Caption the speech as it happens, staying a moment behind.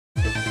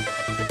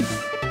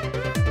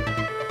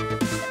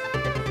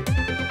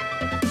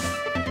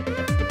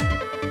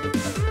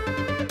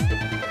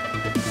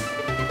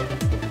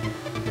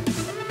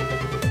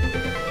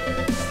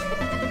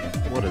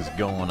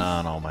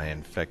on, all my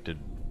infected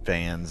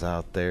fans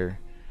out there?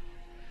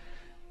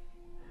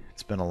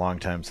 It's been a long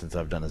time since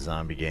I've done a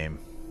zombie game,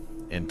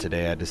 and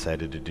today I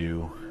decided to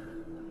do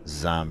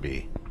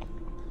Zombie.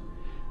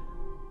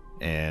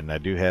 And I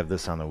do have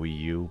this on the Wii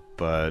U,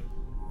 but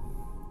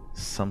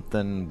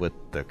something with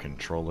the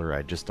controller,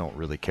 I just don't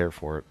really care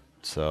for it.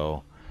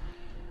 So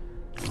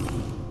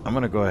I'm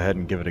gonna go ahead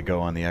and give it a go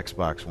on the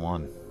Xbox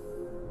One.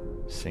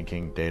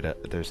 Syncing data.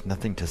 There's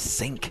nothing to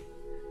sync.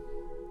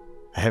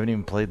 I haven't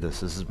even played this.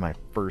 This is my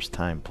first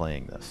time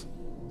playing this.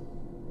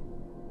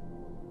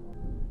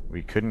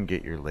 We couldn't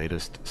get your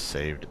latest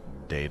saved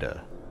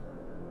data.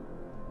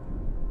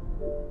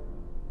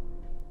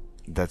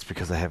 That's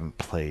because I haven't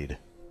played.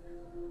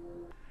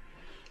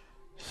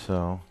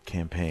 So,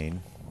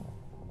 campaign.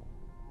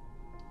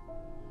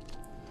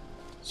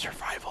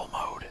 Survival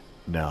mode.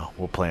 No,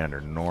 we'll play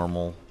under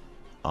normal.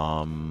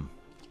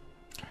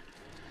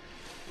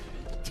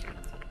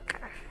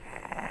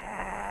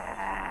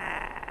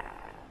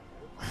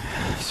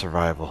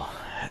 Survival,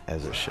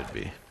 as it should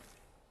be.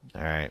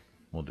 Alright,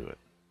 we'll do it.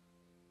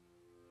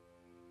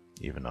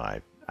 Even though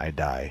I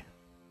die.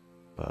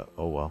 But,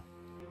 oh well.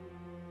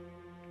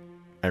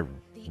 I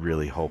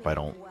really hope I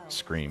don't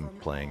scream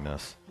playing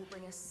this.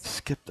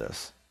 Skip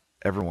this.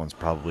 Everyone's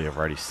probably have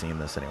already seen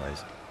this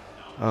anyways.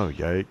 Oh,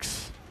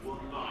 yikes.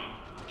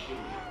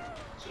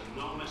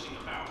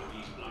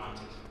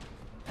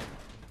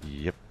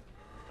 Yep.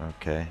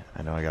 Okay,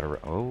 I know I gotta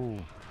oh.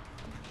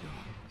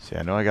 See,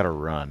 I know I gotta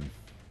run.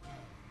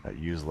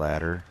 Use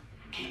ladder.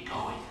 Keep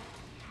going.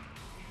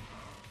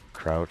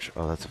 Crouch.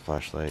 Oh, that's a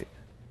flashlight.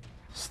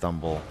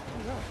 Stumble.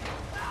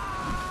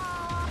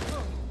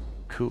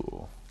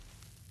 Cool.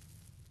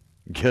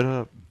 Get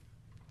up.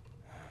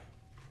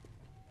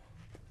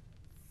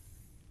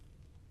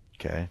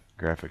 Okay,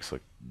 graphics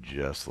look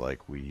just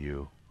like Wii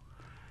U.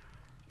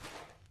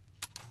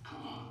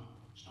 Come on,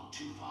 it's not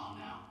too far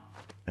now.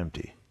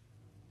 Empty.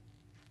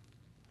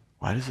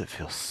 Why does it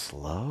feel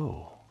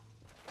slow?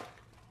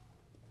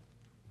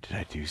 Did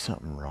I do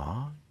something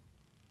wrong?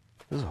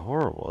 This is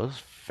horrible. This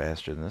is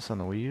faster than this on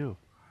the Wii U.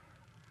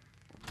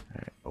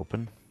 Alright,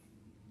 open.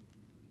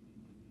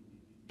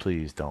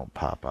 Please don't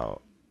pop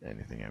out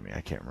anything at me.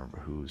 I can't remember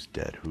who's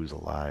dead, who's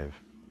alive.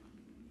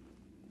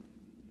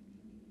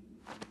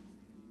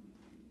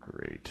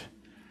 Great.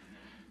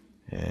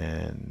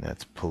 And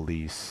that's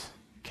police.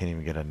 Can't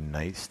even get a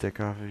nightstick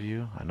off of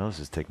you. I know this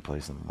is taking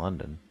place in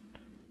London.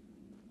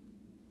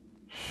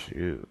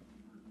 Shoot.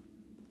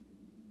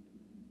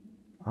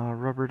 Oh,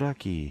 rubber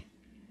ducky.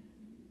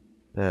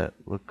 That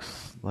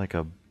looks like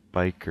a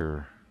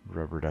biker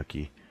rubber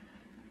ducky.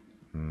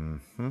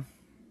 Mm-hmm.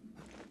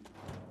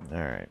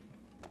 Alright.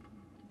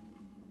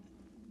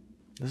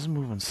 This is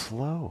moving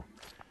slow.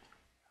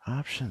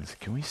 Options.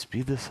 Can we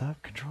speed this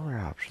up? Controller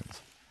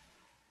options.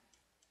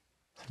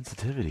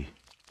 Sensitivity.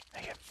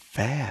 Make it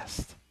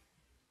fast.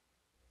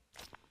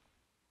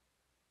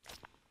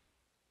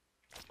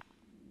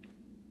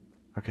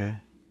 Okay.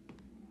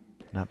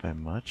 Not by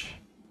much.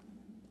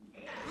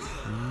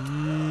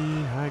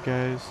 Hi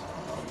guys.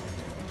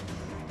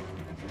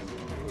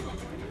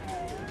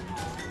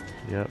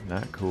 Yep,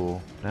 not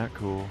cool. Not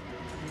cool.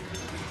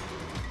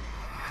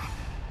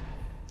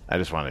 I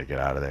just wanted to get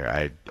out of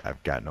there.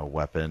 I've got no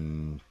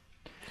weapon.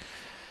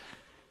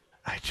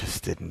 I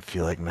just didn't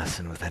feel like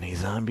messing with any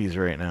zombies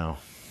right now.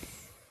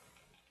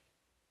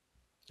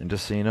 And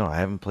just so you know, I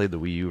haven't played the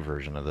Wii U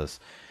version of this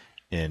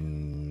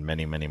in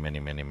many months.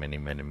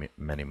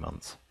 Many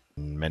months.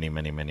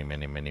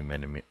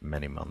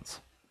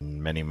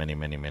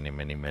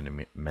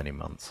 Many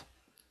months.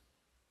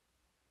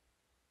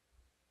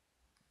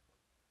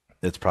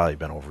 It's probably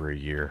been over a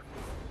year.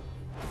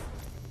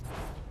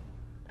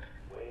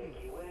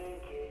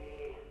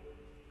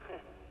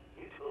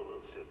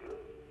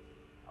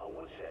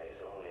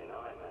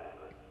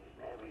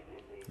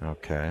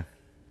 Okay.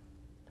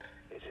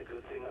 It's a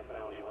good thing I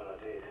found you when I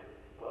did.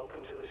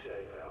 Welcome to the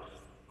safe house.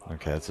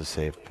 Okay, that's a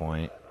save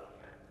point.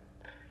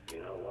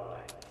 You know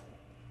why?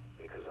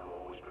 Because I'm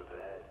always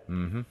prepared.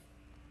 Mm-hmm.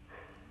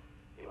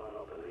 You might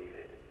not believe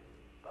it,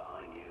 but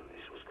I knew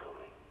this was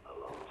coming a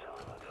long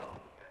time ago.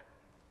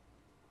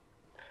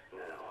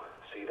 Now,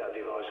 see that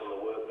device on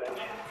the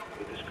workbench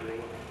with the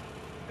screen?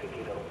 Pick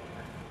it up.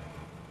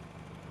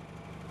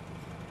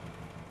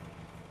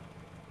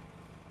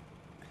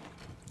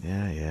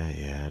 Yeah.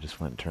 I just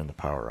went and turned the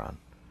power on.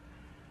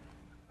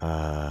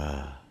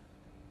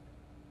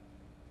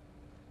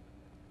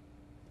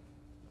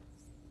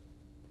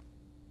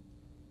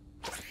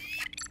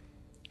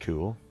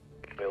 Cool.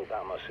 Built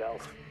that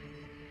myself.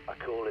 I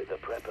call it the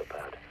prepper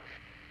pad.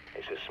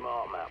 It's a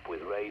smart map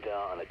with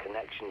radar and a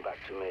connection back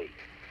to me,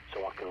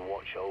 so I can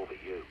watch over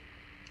you.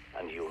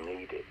 And you'll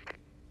need it.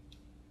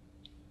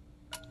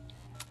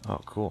 Oh,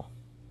 cool.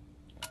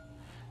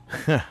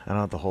 I don't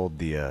have to hold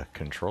the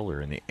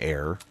controller in the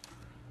air.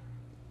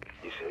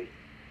 You see,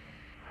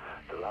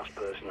 the last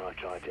person I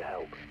tried to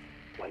help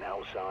went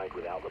outside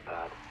without the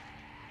pad,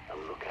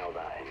 and look how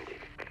that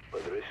ended.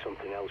 But there is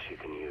something else you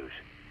can use.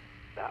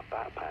 That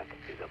backpack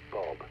is a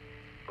bug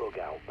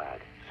out bag,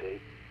 see?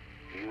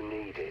 You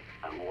need it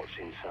and what's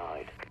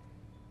inside.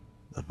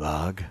 The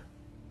bag?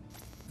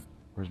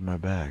 Where's my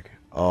bag?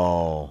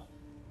 Oh.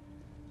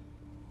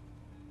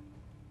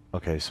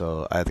 Okay,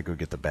 so I have to go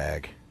get the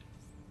bag.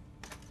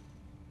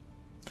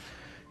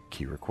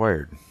 Key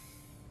required.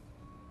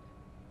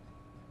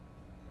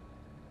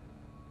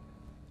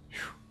 Whew,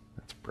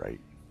 that's bright.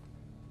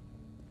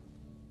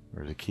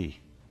 Where's the key?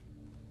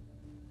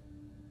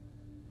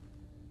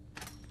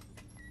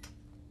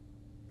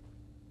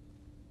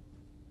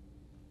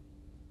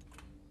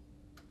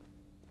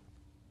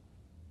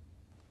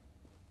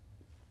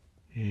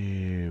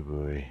 Yeah,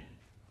 boy.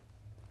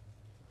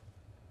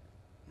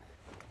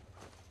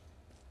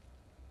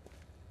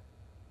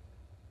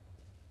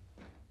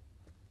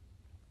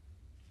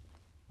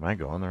 Am I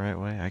going the right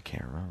way? I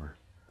can't remember.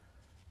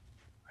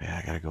 Yeah,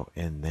 I gotta go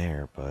in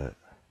there, but...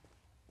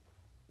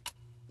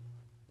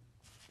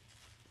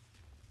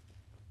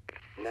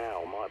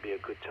 Now might be a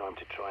good time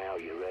to try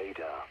out your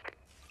radar.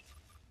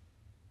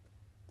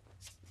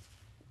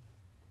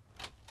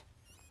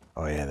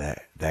 Oh yeah,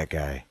 that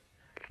guy.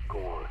 Go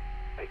on,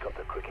 pick up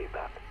the cricket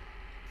bat.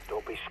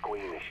 Don't be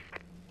squeamish.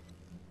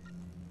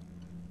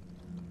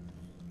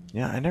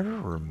 Yeah, I never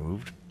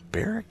removed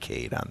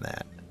barricade on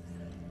that.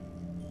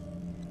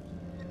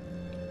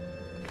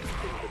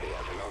 Think of it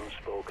as an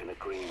unspoken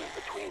agreement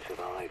between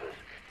survivors.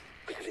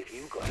 Because if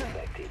you got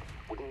infected,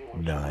 wouldn't you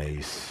want someone to do the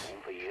Nice.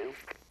 same for you?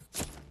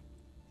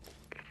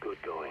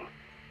 Good going.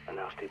 A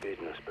nasty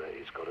business, but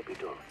it's got to be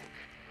done.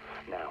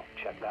 Now,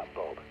 check that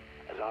bob.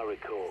 As I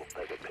recall,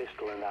 there's a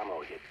pistol and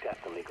ammo you're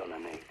definitely gonna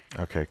need.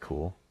 Okay,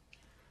 cool.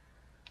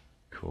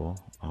 Cool.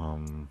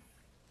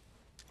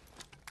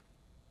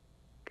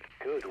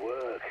 Good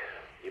work.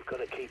 You've got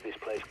to keep this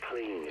place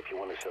clean if you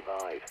want to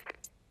survive.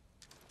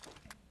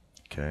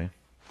 Okay.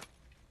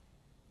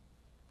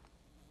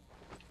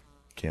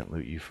 Can't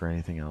loot you for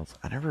anything else.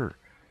 I don't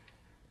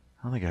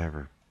think I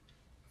ever...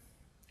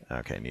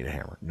 Okay, I need a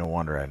hammer. No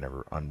wonder I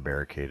never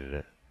unbarricaded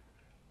it.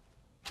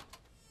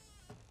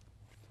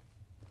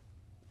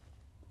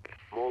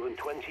 More than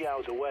 20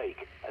 hours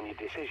awake, and your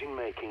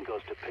decision-making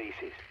goes to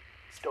pieces.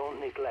 Don't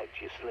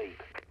neglect your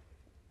sleep.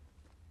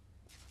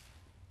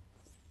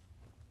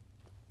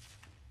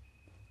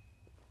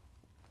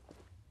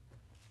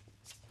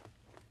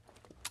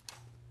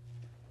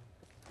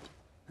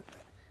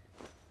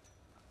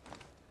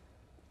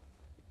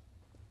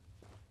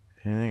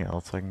 Anything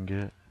else I can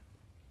get?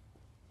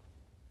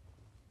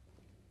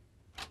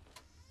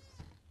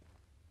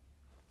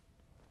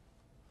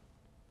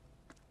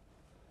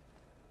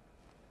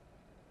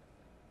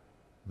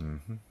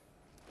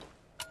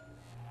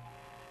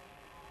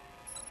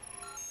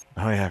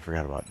 Oh yeah, I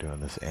forgot about doing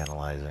this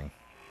analyzing.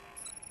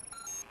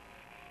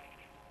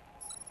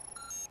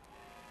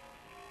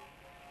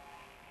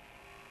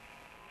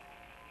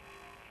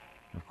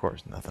 Of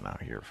course, nothing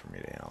out here for me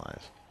to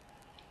analyze.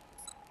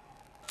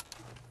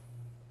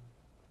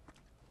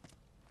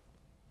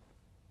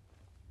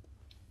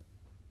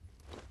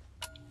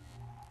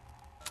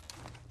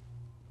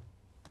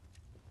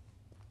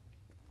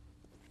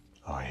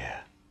 Oh yeah.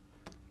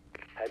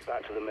 Head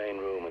back to the main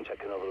room and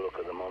take another look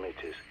at the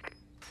monitors.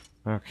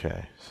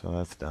 Okay, so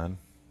that's done.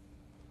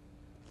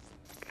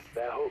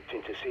 They're hooked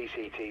into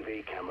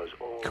CCTV cameras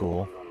all Cool.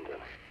 over London.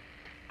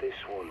 This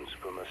one's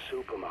from a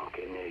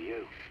supermarket near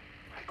you.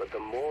 But the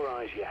more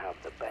eyes you have,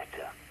 the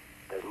better.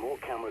 There's more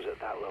cameras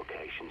at that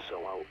location,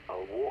 so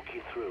I'll walk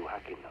you through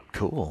hacking them.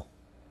 Cool.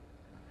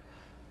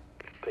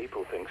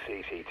 People think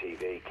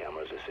CCTV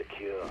cameras are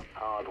secure,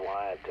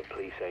 hardwired to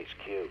police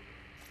HQ,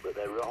 but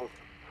they're wrong.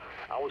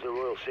 I was a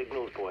Royal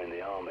Signals boy in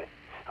the army.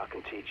 I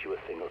can teach you a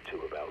thing or two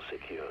about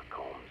secure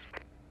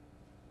comms.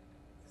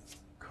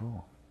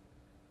 Cool.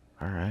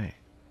 Alright.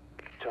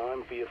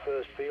 Time for your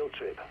first field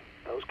trip.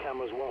 Those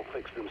cameras won't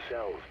fix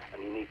themselves,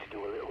 and you need to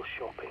do a little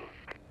shopping.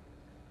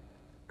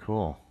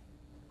 Cool.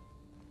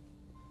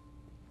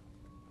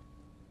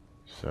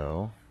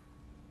 So...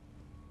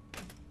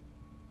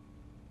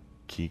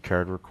 Key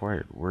card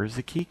required. Where's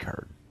the key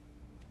card?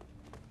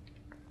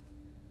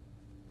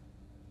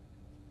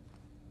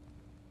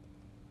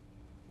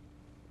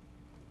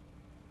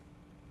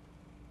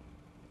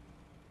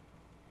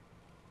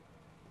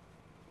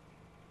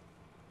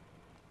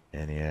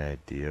 Any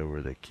idea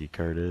where the key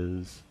card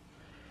is?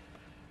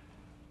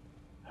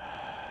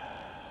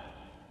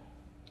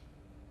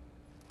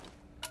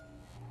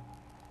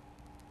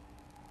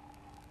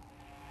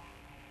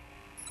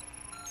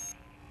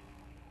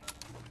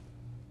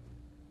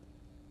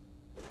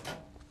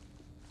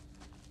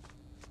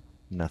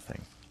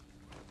 Nothing.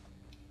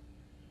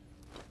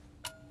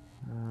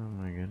 Oh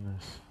my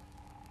goodness.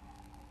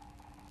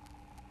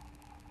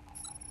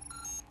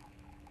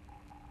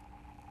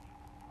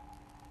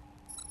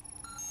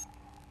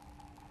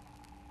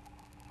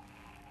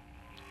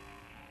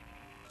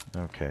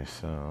 Okay,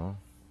 so...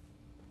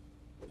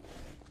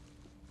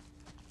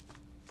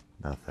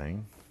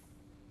 Nothing.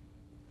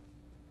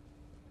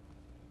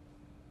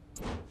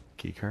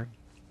 Key card?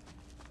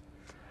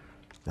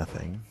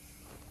 Nothing.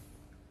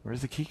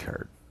 Where's the key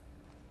card?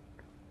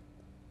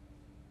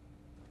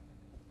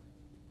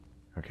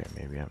 Okay,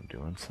 maybe I'm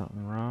doing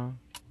something wrong.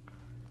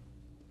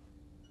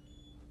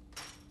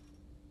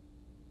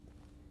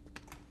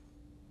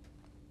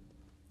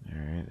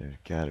 Alright, there's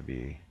gotta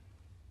be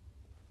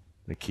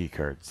the key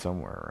card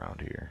somewhere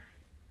around here.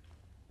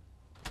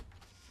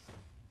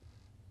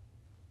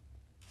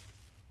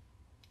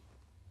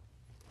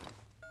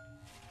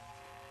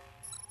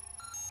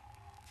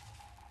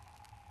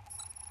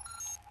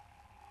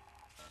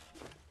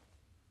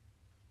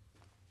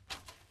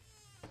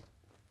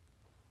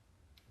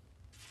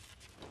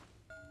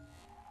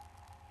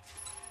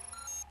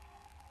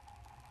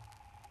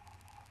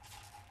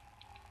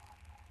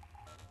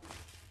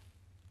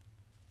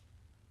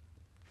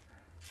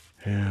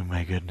 Oh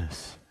my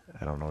goodness.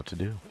 I don't know what to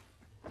do.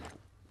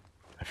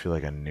 I feel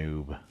like a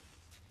noob.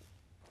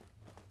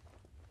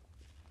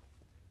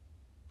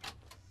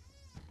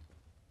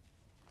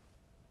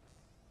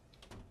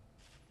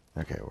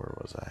 Okay, where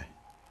was I?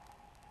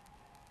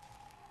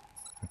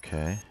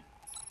 Okay.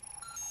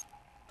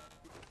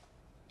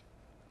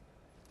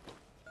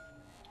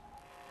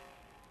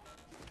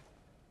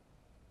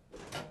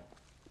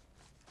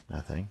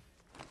 Nothing.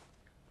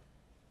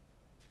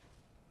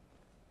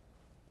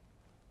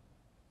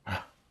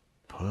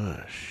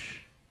 Push.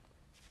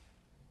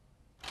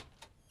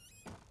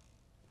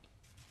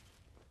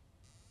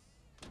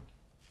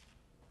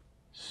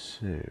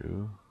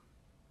 So,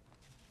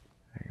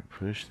 I can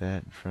push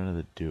that in front of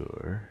the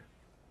door.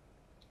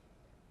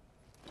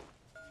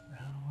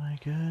 Oh my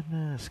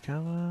goodness,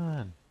 come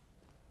on.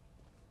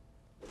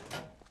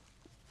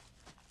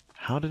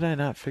 How did I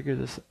not figure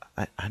this?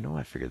 I know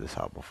I figured this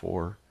out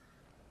before.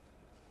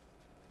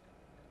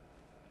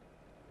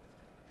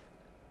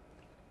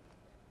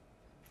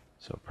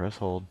 So press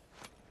hold.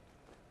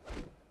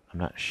 I'm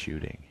not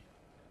shooting.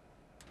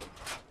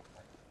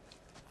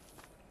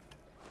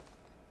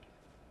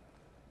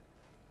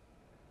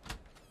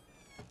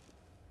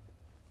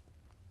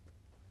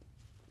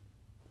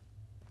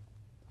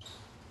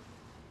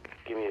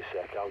 Give me a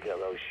sec, I'll get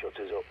those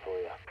shutters up for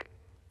you.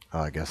 Oh,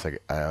 I guess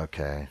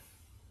okay.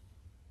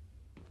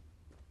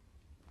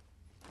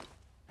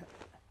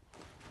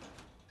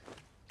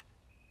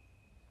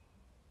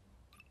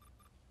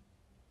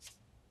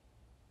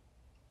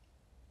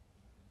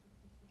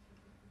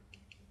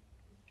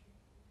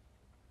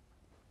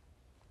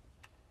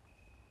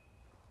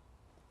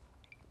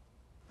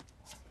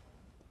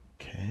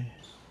 Okay.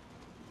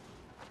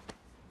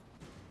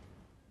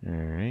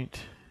 Alright.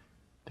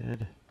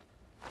 Dead.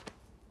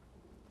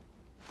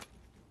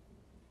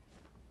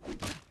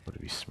 Would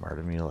it be smart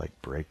of me to like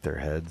break their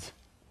heads?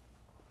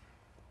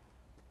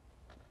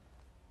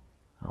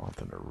 I want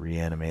them to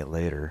reanimate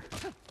later.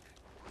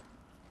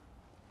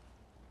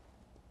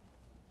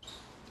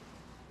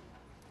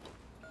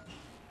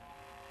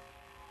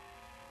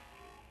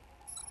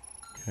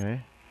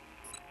 Okay.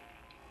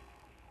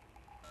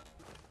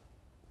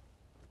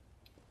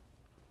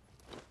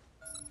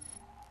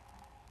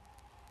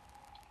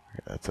 Okay,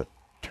 that's a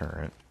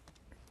turret.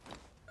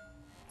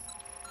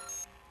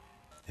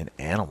 An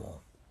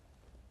animal.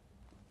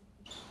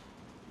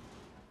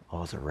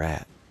 Oh, it's a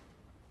rat.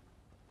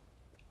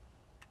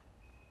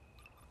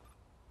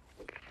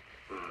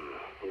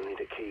 You'll need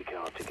a key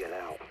card to get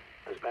out.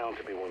 There's bound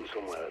to be one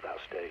somewhere at that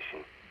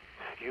station.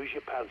 Use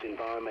your pad's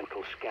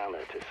environmental scanner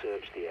to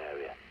search the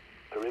area.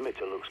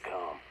 Perimeter looks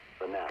calm,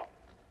 for now.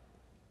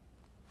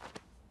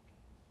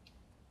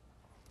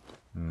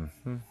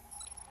 Mm-hmm.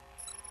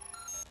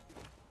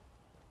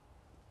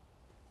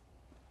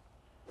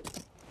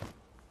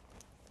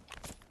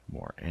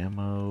 More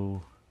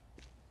ammo.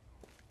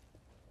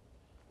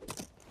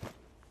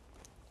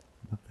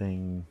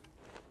 Nothing.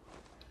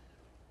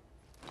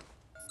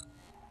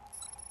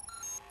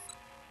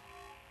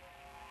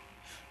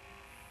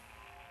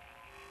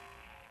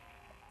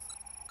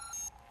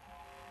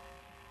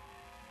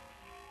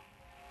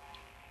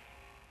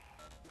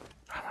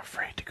 I'm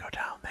afraid to go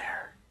down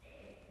there.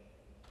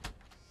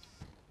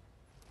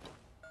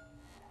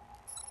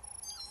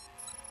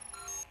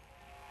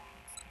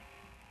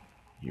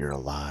 You're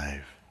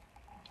alive.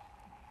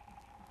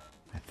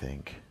 I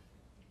think.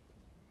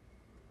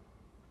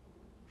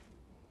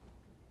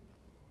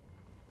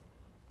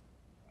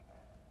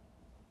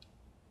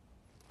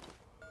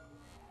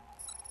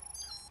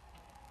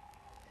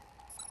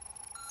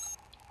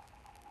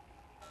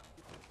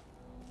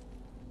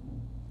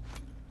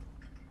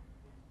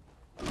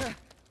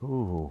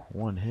 Ooh,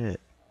 one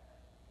hit.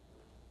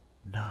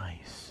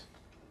 Nice.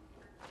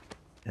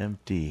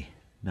 Empty.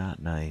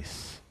 Not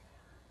nice.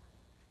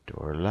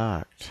 Door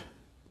locked.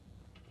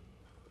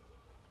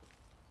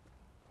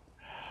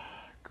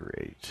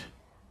 Great.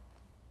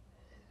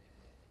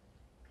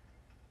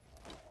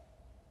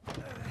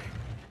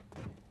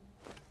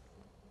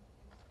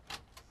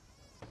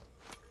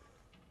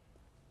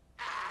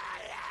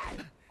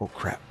 Oh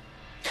crap.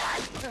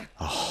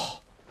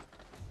 Oh.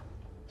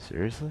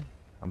 Seriously?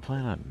 I'm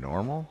playing on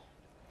normal?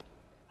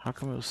 How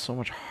come it was so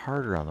much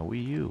harder on the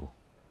Wii U?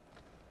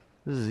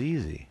 This is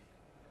easy.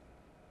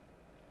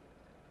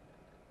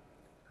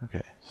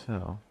 Okay,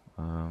 so,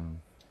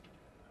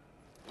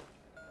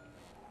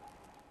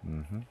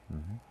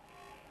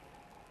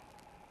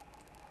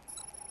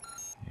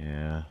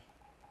 Yeah.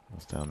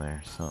 What's down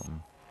there?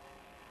 Something.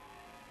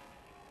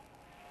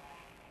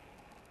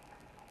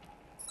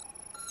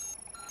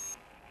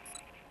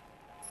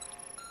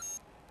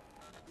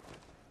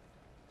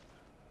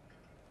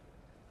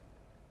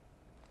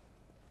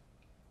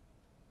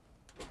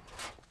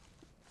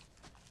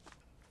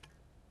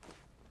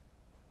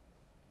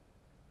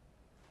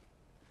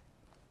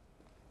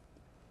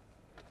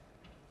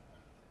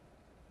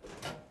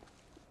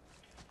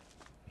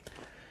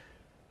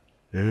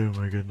 Oh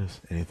my goodness.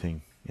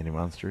 Anything? Any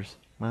monsters?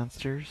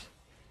 Monsters?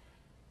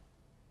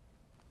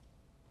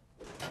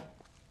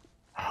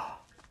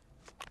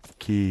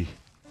 Key.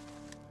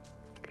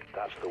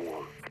 That's the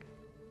one.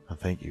 Oh,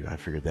 thank you. I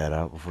figured that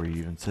out before you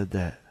even said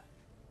that.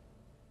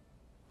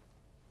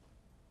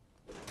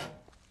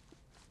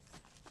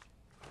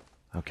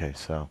 Okay,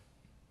 so.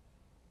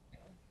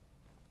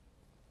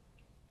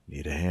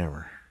 Need a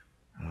hammer.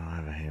 I don't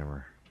have a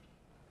hammer.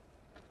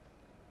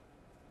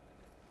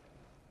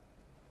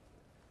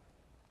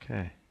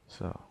 Okay,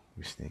 so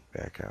we sneak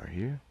back out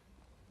here.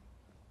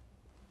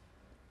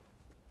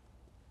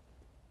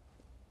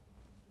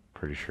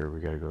 Pretty sure we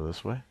gotta go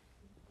this way.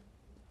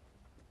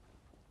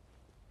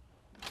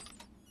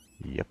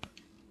 Yep.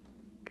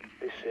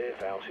 This safe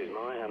house is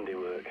my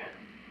handiwork.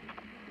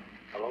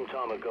 A long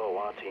time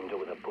ago, I teamed up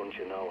with a bunch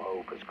of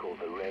no-hopers called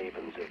the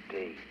Ravens of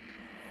D.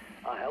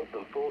 I helped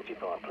them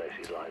fortify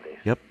places like this.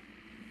 Yep.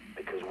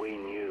 Because we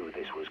knew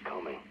this was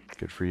coming.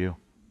 Good for you.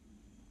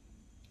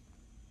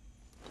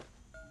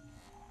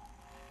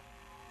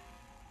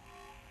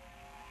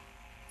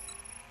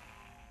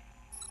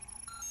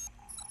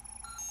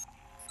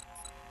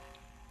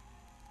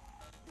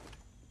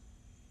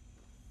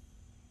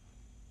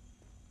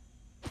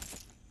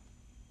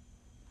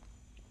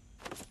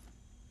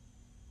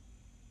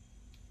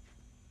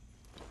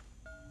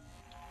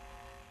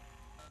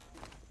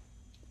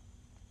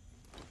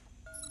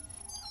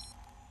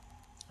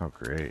 Oh,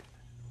 great.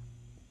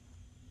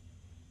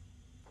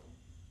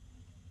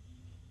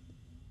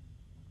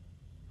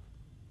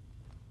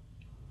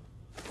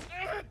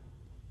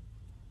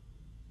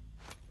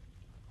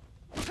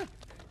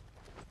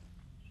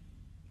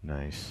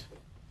 Nice.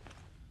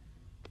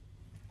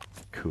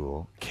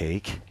 Cool.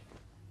 Cake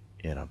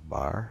in a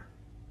bar.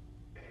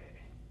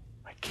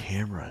 My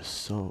camera is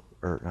so,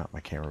 or not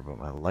my camera, but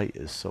my light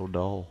is so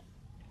dull.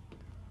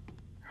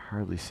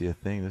 Hardly see a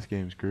thing. This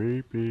game's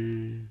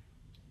creepy.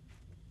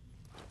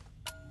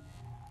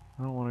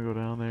 I don't want to go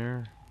down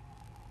there.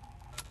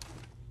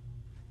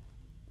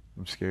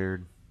 I'm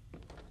scared.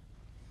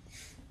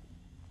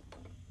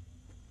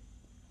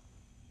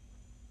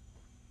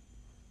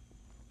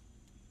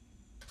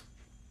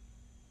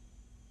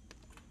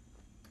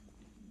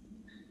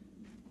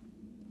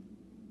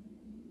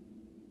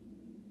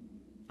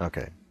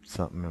 Okay,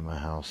 something in my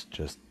house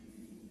just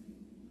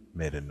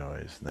made a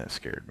noise and that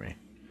scared me.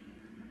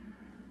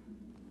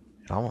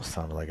 It almost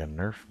sounded like a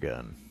Nerf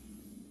gun.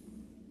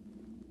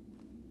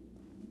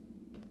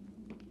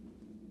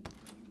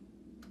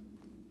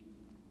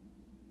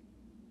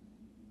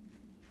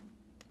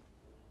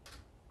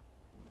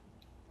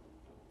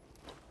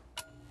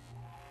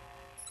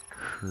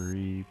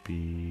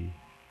 Creepy.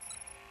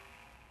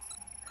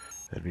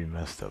 That'd be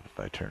messed up if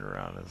I turned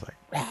around and it's like,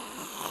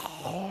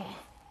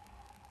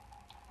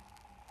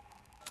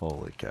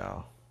 holy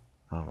cow.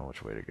 I don't know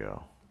which way to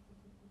go.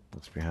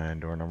 What's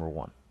behind door number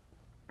 1?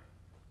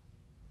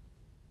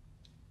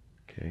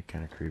 Okay,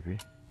 kind of creepy.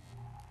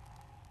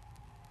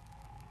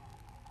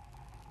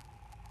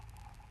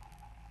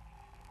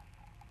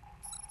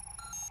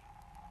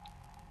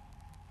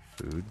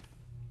 Food.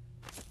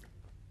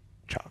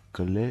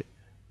 Chocolate.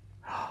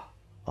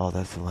 Oh,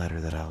 that's the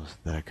ladder that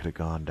I could have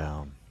gone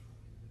down.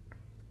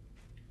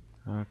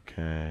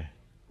 Okay.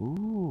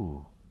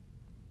 Ooh.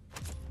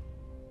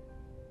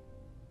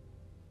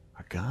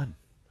 A gun.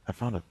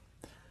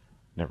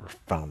 Never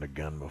found a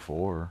gun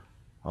before.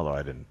 Although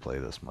I didn't play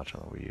this much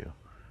on the Wii U.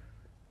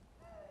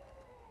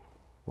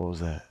 What was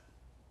that?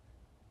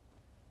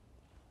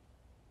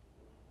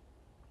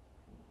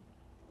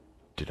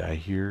 Did I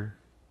hear?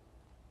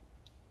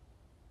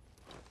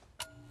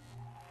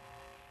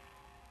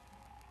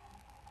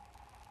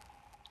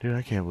 Dude,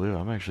 I can't believe it.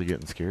 I'm actually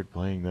getting scared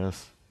playing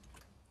this.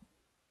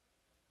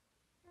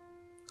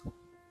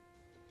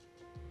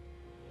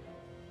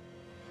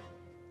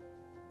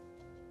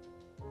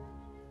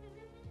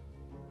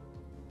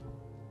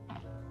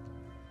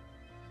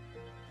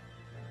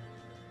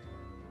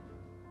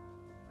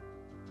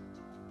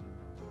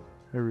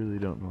 I really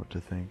don't know what to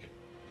think.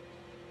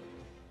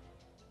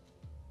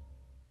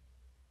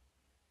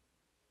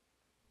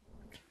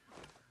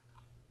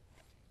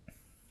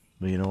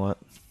 But you know what?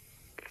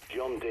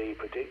 John Dee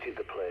predicted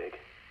the plague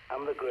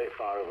and the Great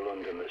Fire of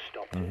London that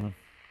stopped it.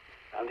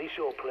 And he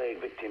saw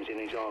plague victims in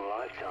his own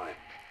lifetime.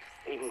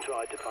 Even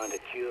tried to find a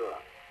cure,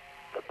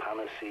 the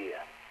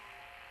panacea.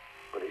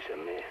 But it's a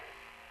myth.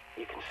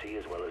 You can see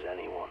as well as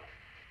anyone.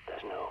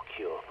 There's no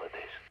cure for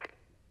this.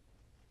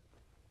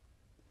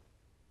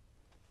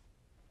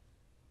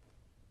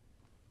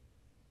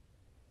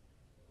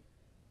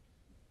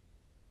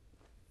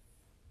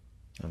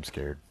 I'm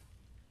scared.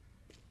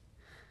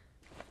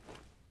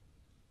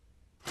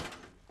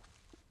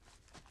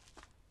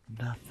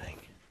 Nothing.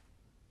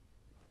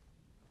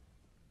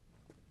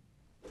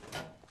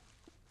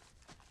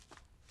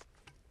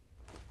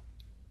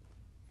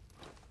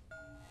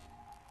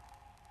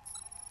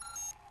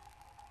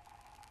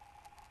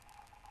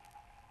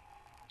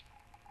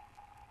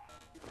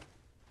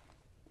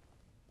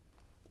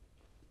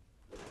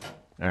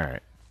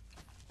 Alright.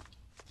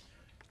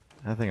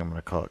 I think I'm going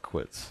to call it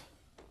quits.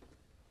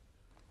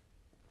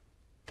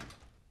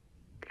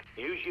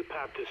 Use your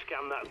pad to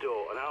scan that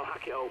door, and I'll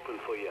hack it open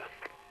for you.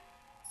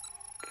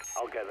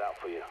 I'll get that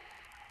for you.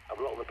 I've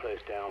locked the place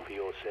down for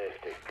your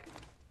safety.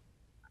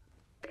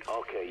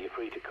 Okay, you're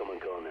free to come and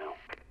go now.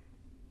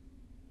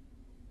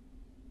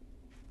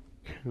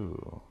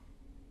 Cool.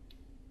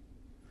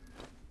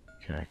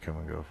 Can I come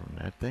and go from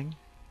that thing?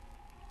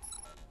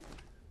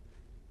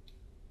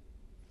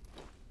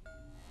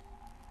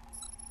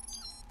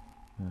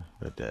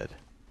 They're dead.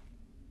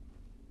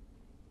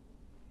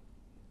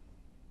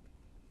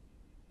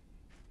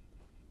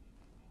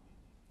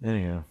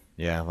 Anyhow,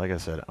 yeah, like I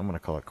said, I'm gonna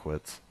call it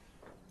quits.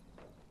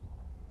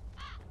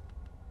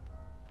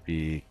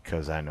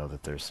 Because I know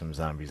that there's some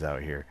zombies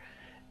out here.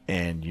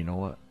 And you know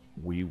what?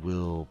 We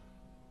will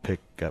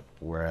pick up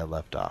where I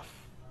left off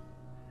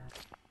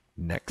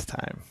next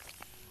time.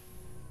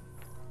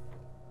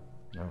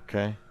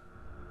 Okay?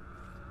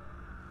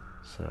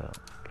 So...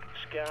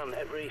 Scan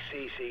every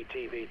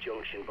CCTV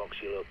junction box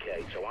you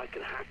locate so I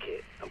can hack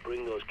it and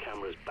bring those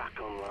cameras back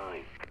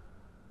online.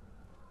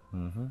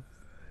 Mm-hmm.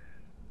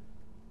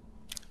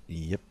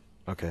 Yep.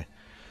 Okay.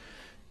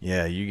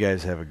 Yeah, you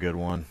guys have a good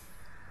one.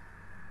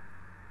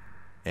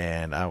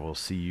 And I will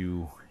see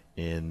you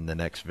in the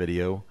next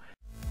video.